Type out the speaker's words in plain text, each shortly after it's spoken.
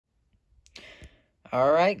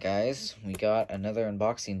Alright guys, we got another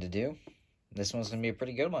unboxing to do. This one's going to be a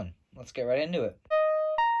pretty good one. Let's get right into it.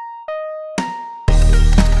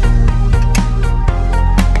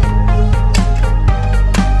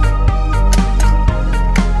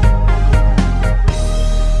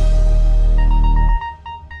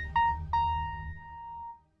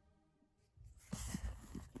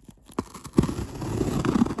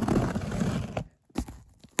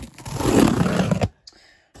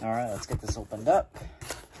 Alright, let's get this opened up.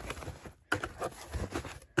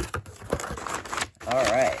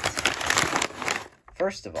 Alright.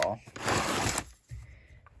 First of all,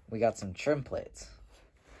 we got some trim plates.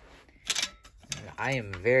 And I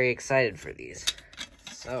am very excited for these.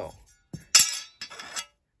 So,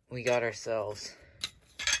 we got ourselves...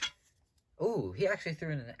 Ooh, he actually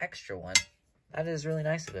threw in an extra one. That is really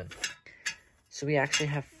nice of him. So we actually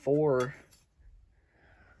have 4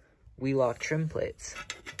 Wheelock trim plates.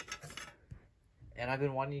 And I've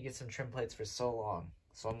been wanting to get some trim plates for so long.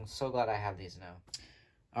 So I'm so glad I have these now.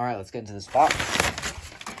 Alright, let's get into this box.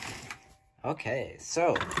 Okay,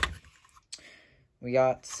 so we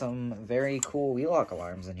got some very cool Wheelock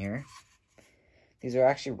alarms in here. These are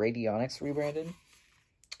actually Radionics rebranded.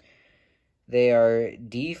 They are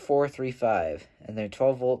d435, and they're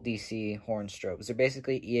 12-volt DC horn strobes. They're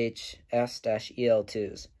basically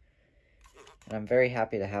ehs-el2s. And I'm very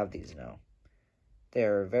happy to have these now.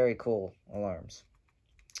 They're very cool alarms.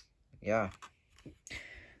 Yeah.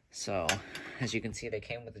 So, as you can see, they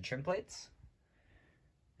came with the trim plates.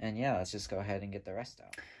 And yeah, let's just go ahead and get the rest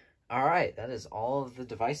out. Alright, that is all of the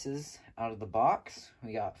devices out of the box.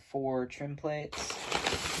 We got 4 trim plates.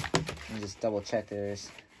 Let me just double check there's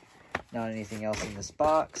not anything else in this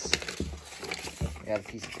box. We got a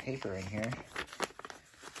piece of paper in here.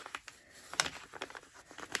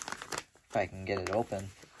 If I can get it open.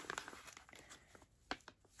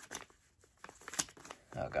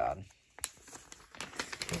 Oh god.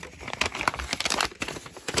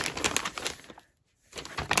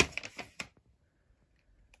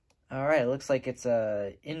 Alright, it looks like it's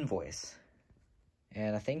a invoice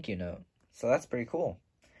and a thank you note. So that's pretty cool.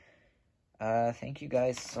 Thank you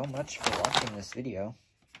guys so much for watching this video.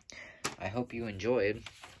 I hope you enjoyed.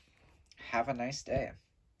 Have a nice day.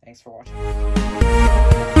 Thanks for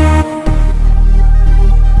watching.